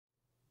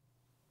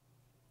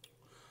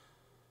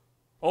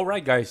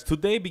Alright, guys,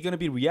 today we're going to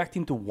be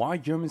reacting to why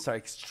Germans are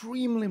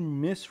extremely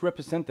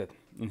misrepresented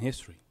in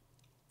history.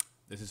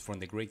 This is from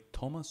the great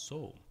Thomas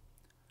Sowell,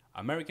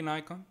 American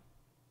icon.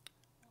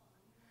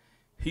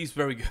 He's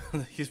very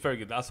good. He's very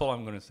good. That's all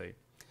I'm going to say.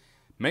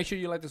 Make sure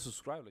you like to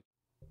subscribe.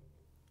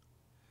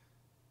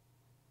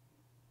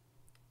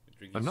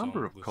 A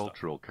number of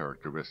cultural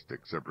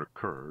characteristics have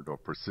recurred or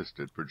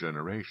persisted for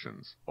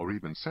generations, or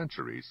even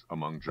centuries,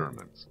 among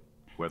Germans,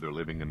 whether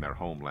living in their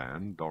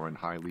homeland or in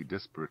highly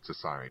disparate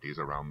societies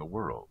around the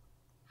world.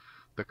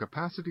 The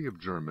capacity of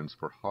Germans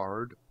for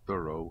hard,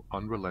 thorough,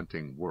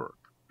 unrelenting work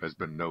has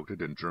been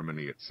noted in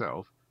Germany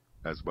itself,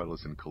 as well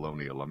as in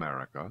colonial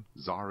America,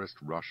 Tsarist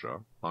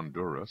Russia,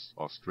 Honduras,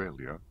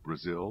 Australia,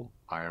 Brazil,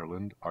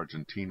 Ireland,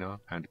 Argentina,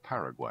 and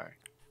Paraguay.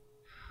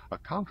 A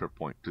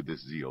counterpoint to this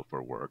zeal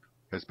for work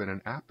has been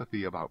an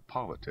apathy about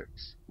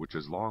politics, which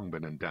has long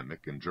been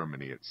endemic in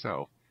Germany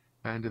itself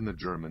and in the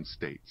German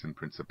states and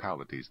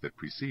principalities that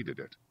preceded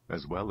it,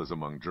 as well as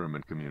among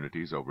German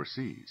communities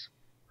overseas.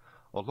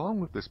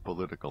 Along with this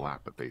political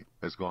apathy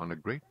has gone a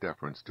great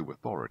deference to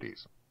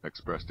authorities,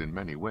 expressed in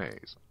many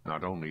ways,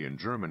 not only in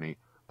Germany,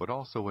 but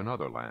also in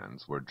other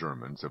lands where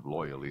Germans have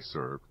loyally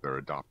served their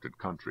adopted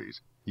countries,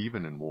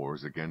 even in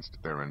wars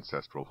against their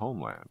ancestral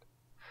homeland.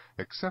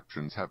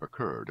 Exceptions have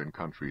occurred in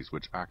countries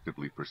which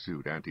actively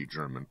pursued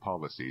anti-German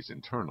policies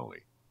internally,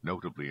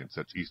 notably in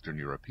such Eastern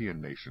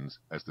European nations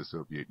as the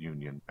Soviet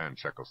Union and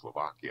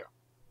Czechoslovakia.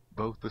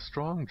 Both the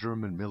strong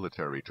German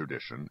military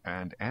tradition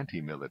and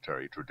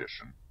anti-military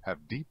tradition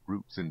have deep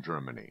roots in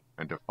Germany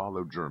and have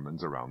followed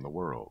Germans around the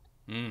world.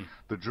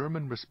 The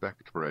German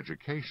respect for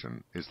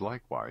education is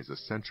likewise a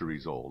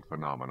centuries-old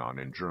phenomenon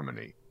in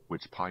Germany,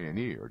 which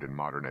pioneered in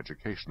modern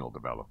educational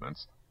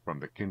developments from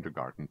the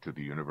kindergarten to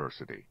the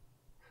university.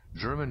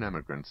 German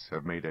immigrants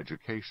have made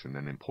education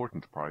an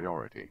important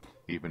priority,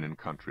 even in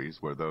countries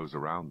where those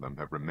around them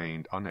have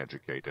remained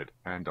uneducated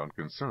and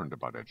unconcerned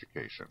about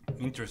education.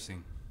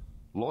 Interesting.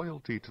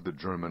 Loyalty to the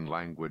German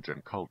language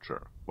and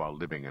culture, while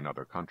living in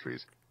other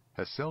countries,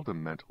 has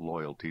seldom meant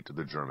loyalty to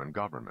the German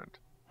government.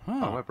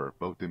 However,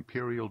 both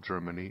Imperial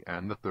Germany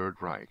and the Third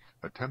Reich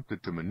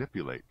attempted to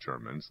manipulate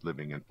Germans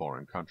living in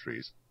foreign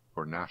countries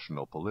for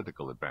national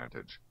political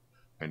advantage,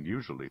 and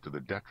usually to the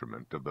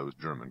detriment of those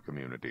German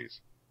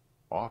communities.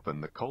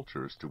 Often the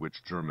cultures to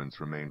which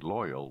Germans remained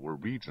loyal were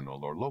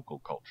regional or local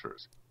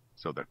cultures,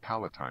 so that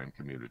Palatine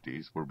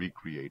communities were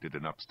recreated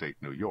in upstate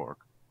New York,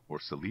 or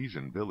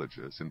Silesian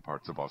villages in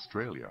parts of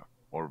Australia,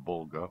 or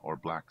Volga or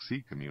Black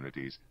Sea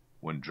communities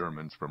when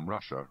Germans from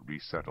Russia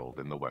resettled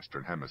in the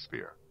Western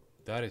Hemisphere.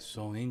 That is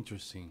so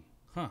interesting.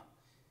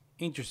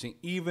 Interesting.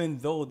 Even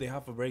though they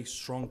have a very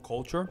strong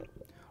culture,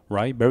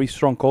 right? Very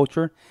strong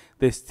culture,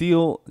 they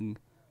still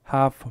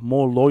have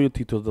more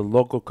loyalty to the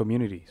local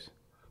communities.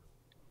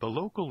 The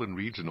local and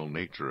regional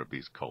nature of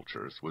these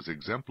cultures was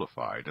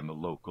exemplified in the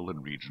local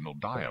and regional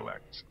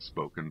dialects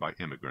spoken by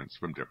immigrants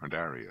from different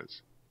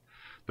areas.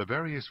 The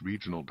various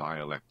regional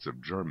dialects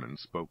of German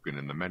spoken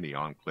in the many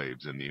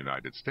enclaves in the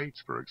United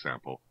States, for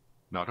example,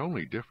 not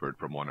only differed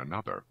from one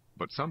another,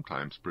 but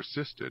sometimes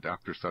persisted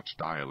after such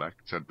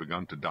dialects had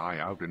begun to die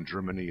out in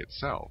Germany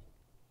itself.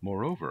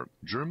 Moreover,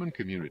 German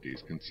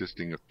communities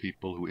consisting of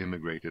people who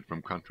immigrated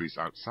from countries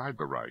outside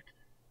the Reich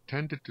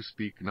tended to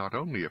speak not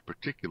only a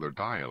particular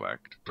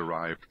dialect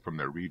derived from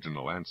their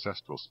regional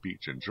ancestral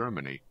speech in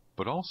Germany,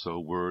 but also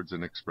words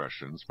and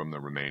expressions from the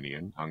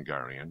Romanian,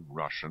 Hungarian,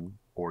 Russian,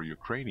 or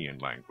Ukrainian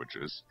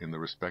languages in the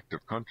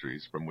respective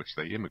countries from which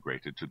they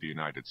immigrated to the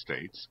United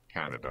States,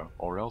 Canada,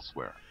 or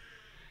elsewhere.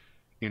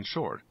 In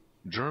short,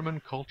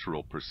 German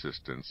cultural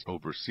persistence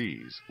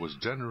overseas was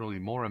generally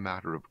more a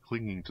matter of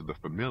clinging to the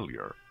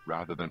familiar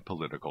rather than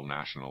political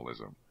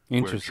nationalism.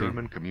 Where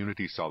German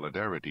community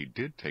solidarity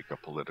did take a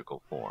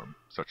political form,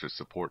 such as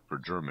support for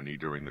Germany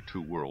during the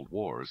two world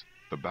wars,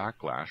 the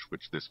backlash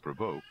which this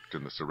provoked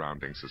in the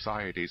surrounding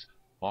societies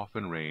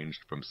often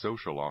ranged from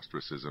social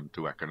ostracism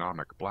to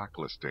economic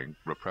blacklisting,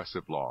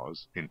 repressive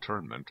laws,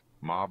 internment,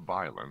 mob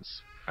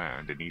violence,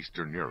 and, in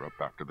Eastern Europe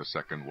after the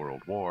Second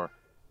World War,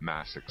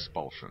 mass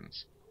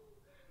expulsions.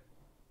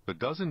 The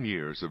dozen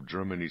years of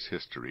Germany's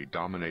history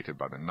dominated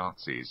by the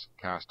Nazis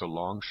cast a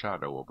long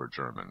shadow over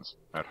Germans,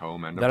 at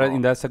home and abroad.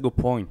 And that's a good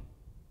point.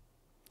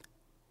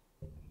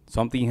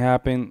 Something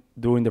happened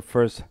during the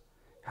first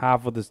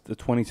half of the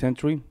 20th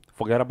century.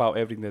 Forget about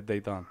everything that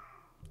they done.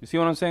 You see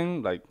what I'm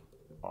saying? Like,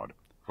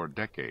 for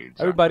decades,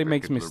 everybody the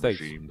makes Hitler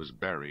mistakes. Regime was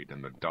buried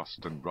in the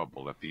dust and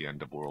rubble at the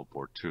end of World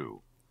War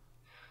II.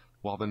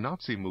 While the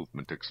Nazi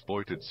movement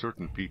exploited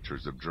certain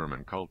features of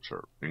German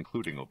culture,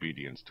 including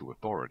obedience to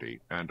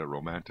authority and a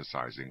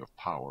romanticizing of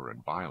power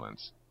and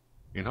violence,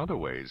 in other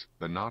ways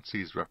the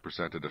Nazis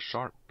represented a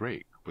sharp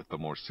break with the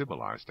more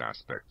civilized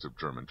aspects of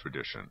German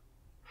tradition.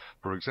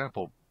 For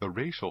example, the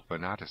racial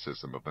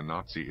fanaticism of the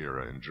Nazi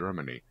era in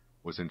Germany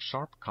was in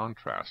sharp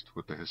contrast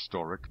with the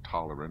historic,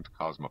 tolerant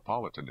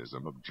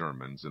cosmopolitanism of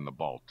Germans in the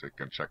Baltic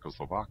and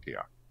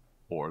Czechoslovakia,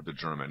 or the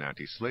German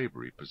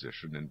anti-slavery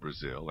position in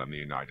Brazil and the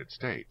United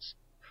States.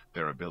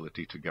 Their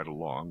ability to get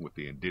along with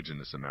the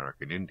indigenous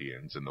American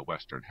Indians in the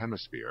Western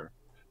Hemisphere,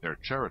 their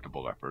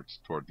charitable efforts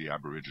toward the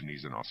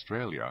Aborigines in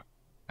Australia,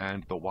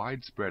 and the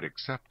widespread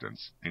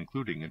acceptance,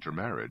 including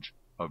intermarriage,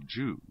 of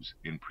Jews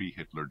in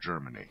pre-Hitler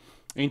Germany.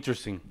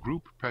 Interesting.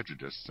 Group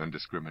prejudice and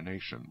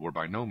discrimination were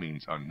by no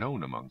means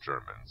unknown among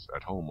Germans,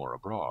 at home or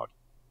abroad,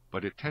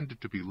 but it tended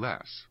to be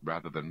less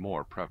rather than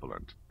more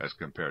prevalent as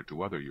compared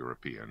to other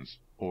Europeans,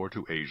 or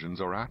to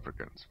Asians or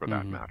Africans, for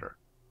that matter.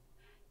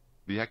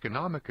 The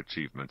economic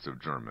achievements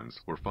of Germans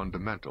were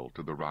fundamental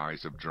to the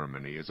rise of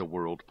Germany as a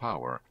world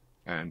power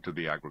and to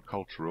the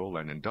agricultural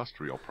and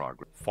industrial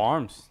progress.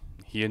 Farms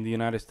here in the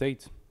United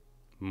States,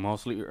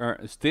 mostly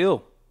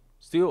still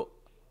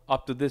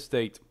up to this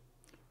date,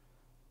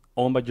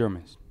 owned by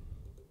Germans.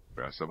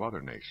 Of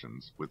other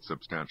nations with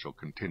substantial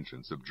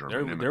contingents of German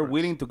immigrants. They're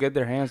willing to get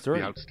their hands dirty.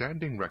 The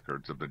outstanding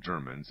records of the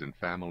Germans in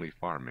family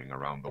farming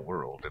around the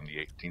world in the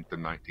 18th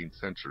and 19th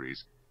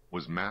centuries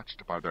was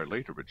matched by their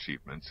later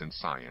achievements in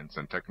science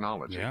and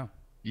technology. Yeah.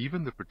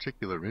 Even the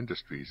particular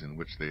industries in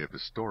which they have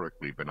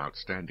historically been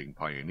outstanding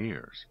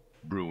pioneers,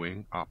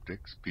 brewing,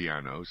 optics,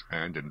 pianos,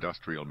 and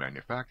industrial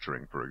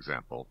manufacturing, for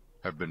example,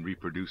 have been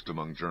reproduced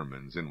among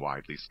Germans in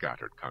widely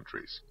scattered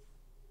countries.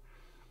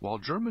 While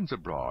Germans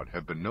abroad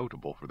have been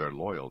notable for their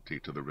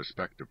loyalty to the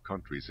respective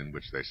countries in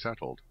which they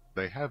settled,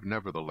 they have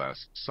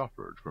nevertheless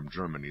suffered from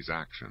Germany's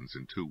actions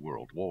in 2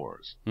 world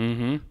wars.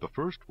 The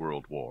First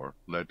World War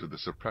led to the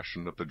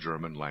suppression of the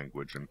German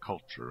language and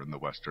culture in the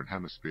Western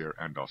Hemisphere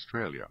and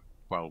Australia,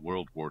 while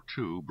World War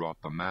II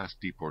brought the mass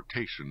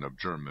deportation of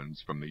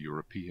Germans from the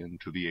European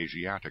to the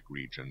Asiatic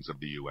regions of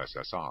the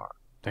USSR.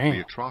 Damn. The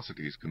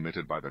atrocities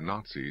committed by the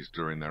Nazis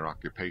during their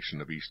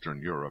occupation of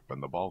Eastern Europe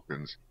and the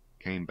Balkans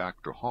came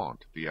back to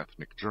haunt the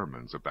ethnic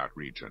Germans of that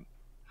region.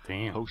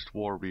 Damn.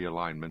 Post-war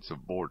realignments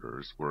of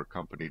borders were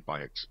accompanied by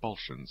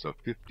expulsions of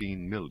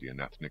 15 million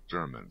ethnic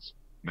Germans,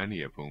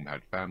 many of whom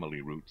had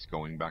family roots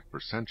going back for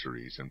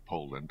centuries in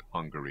Poland,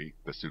 Hungary,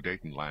 the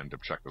Sudetenland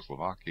of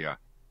Czechoslovakia,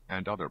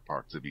 and other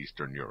parts of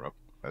Eastern Europe,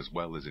 as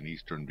well as in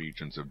eastern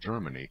regions of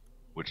Germany,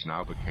 which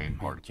now became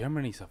part.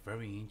 Germany's a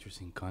very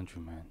interesting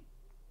country, man.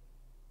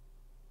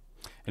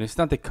 And it's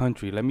not the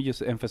country. Let me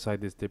just emphasize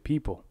this: the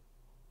people.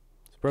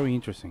 Very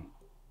interesting.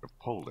 Of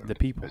Poland, the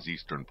people, as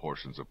eastern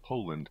portions of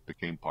Poland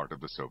became part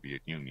of the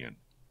Soviet Union.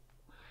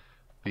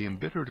 The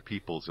embittered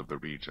peoples of the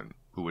region,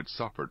 who had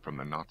suffered from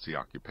the Nazi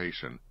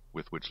occupation,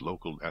 with which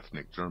local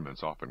ethnic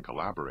Germans often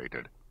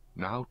collaborated,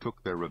 now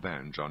took their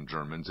revenge on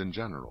Germans in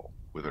general,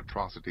 with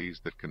atrocities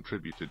that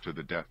contributed to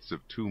the deaths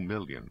of 2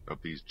 million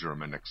of these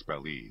German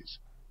expellees.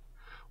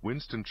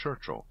 Winston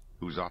Churchill,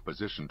 whose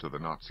opposition to the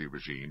Nazi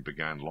regime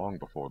began long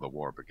before the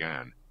war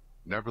began,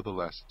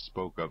 nevertheless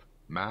spoke of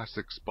mass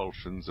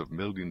expulsions of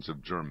millions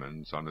of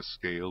Germans on a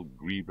scale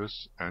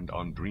grievous and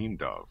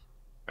undreamed of,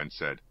 and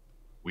said,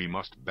 "We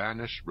must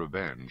banish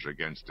revenge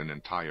against an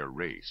entire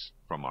race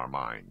from our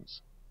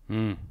minds."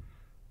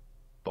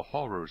 The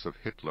horrors of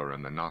Hitler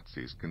and the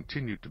Nazis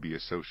continued to be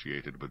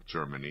associated with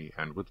Germany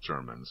and with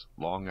Germans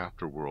long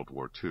after World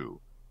War II,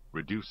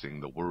 reducing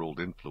the world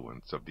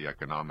influence of the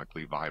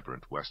economically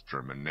vibrant West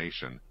German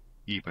nation,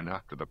 even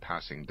after the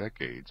passing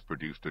decades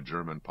produced a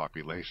German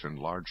population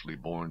largely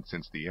born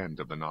since the end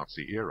of the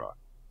Nazi era,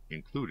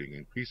 including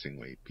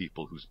increasingly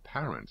people whose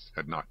parents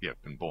had not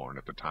yet been born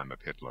at the time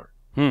of Hitler.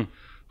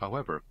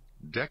 However,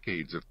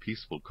 decades of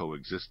peaceful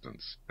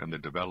coexistence and the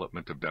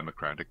development of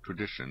democratic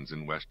traditions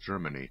in West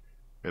Germany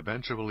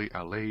eventually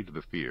allayed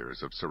the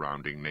fears of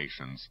surrounding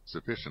nations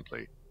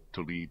sufficiently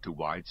to lead to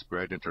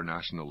widespread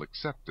international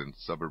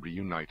acceptance of a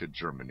reunited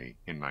Germany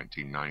in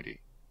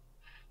 1990.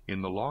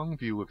 In the long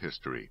view of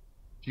history,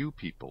 few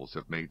peoples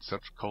have made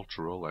such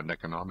cultural and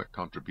economic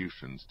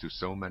contributions to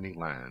so many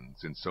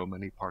lands in so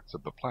many parts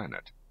of the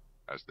planet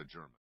as the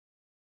Germans.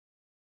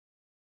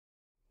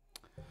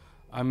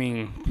 I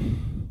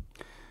mean,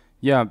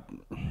 yeah,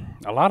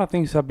 a lot of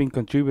things have been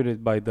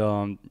contributed by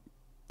the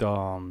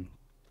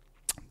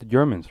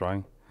Germans,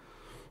 right?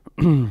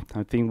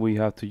 I think we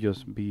have to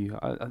just be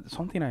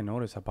something I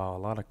notice about a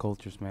lot of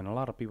cultures, man. A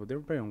lot of people, they're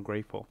very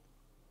ungrateful,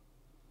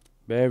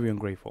 very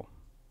ungrateful.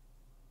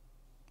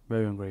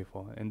 Very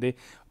ungrateful, and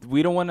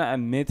we don't want to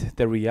admit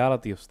the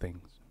reality of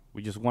things.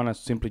 We just want to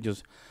simply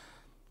just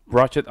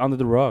brush it under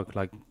the rug,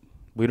 like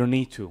we don't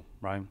need to,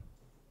 right?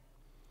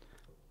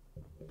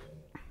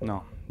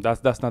 No,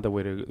 that's not the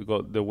way to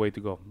go. The way to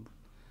go.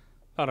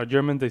 A lot of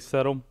Germans, they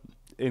settle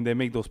and they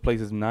make those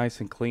places nice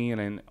and clean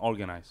and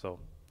organized. So,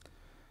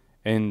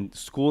 and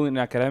school and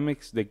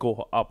academics, they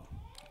go up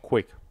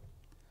quick.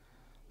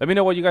 Let me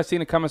know what you guys see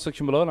in the comment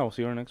section below, and I will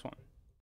see you in the next one.